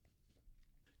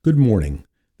Good morning.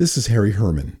 This is Harry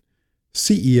Herman,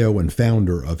 CEO and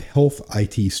founder of Health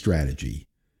IT Strategy.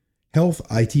 Health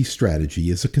IT Strategy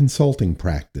is a consulting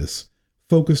practice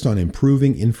focused on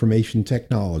improving information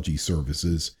technology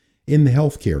services in the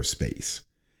healthcare space.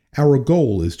 Our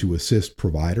goal is to assist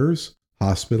providers,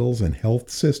 hospitals, and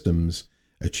health systems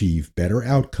achieve better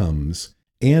outcomes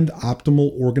and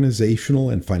optimal organizational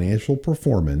and financial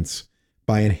performance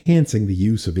by enhancing the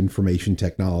use of information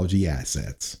technology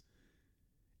assets.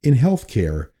 In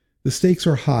healthcare, the stakes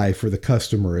are high for the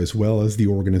customer as well as the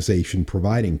organization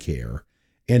providing care,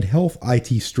 and Health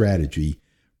IT Strategy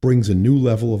brings a new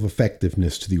level of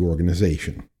effectiveness to the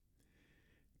organization.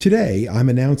 Today, I'm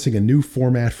announcing a new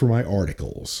format for my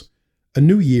articles. A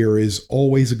new year is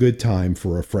always a good time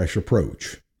for a fresh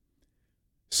approach.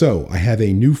 So, I have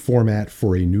a new format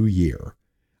for a new year.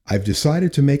 I've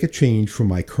decided to make a change from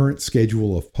my current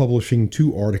schedule of publishing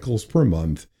 2 articles per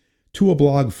month to a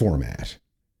blog format.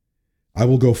 I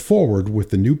will go forward with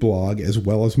the new blog as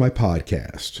well as my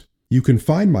podcast. You can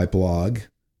find my blog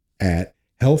at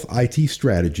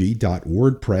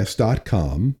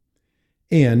healthitstrategy.wordpress.com,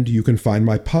 and you can find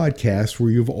my podcast where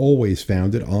you've always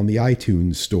found it on the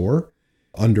iTunes Store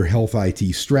under Health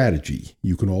IT Strategy.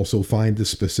 You can also find the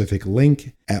specific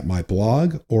link at my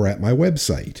blog or at my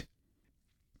website.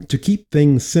 To keep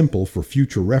things simple for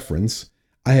future reference,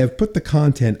 I have put the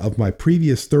content of my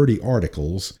previous 30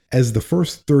 articles as the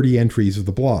first 30 entries of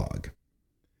the blog.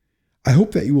 I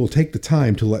hope that you will take the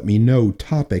time to let me know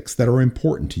topics that are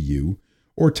important to you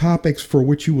or topics for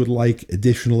which you would like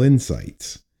additional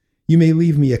insights. You may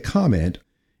leave me a comment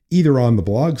either on the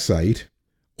blog site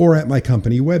or at my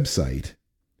company website,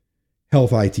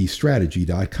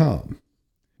 healthitstrategy.com.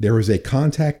 There is a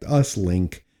Contact Us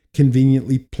link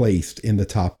conveniently placed in the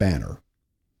top banner.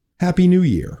 Happy New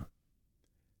Year!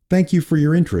 Thank you for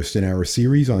your interest in our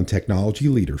series on technology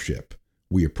leadership.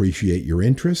 We appreciate your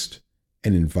interest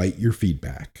and invite your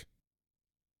feedback.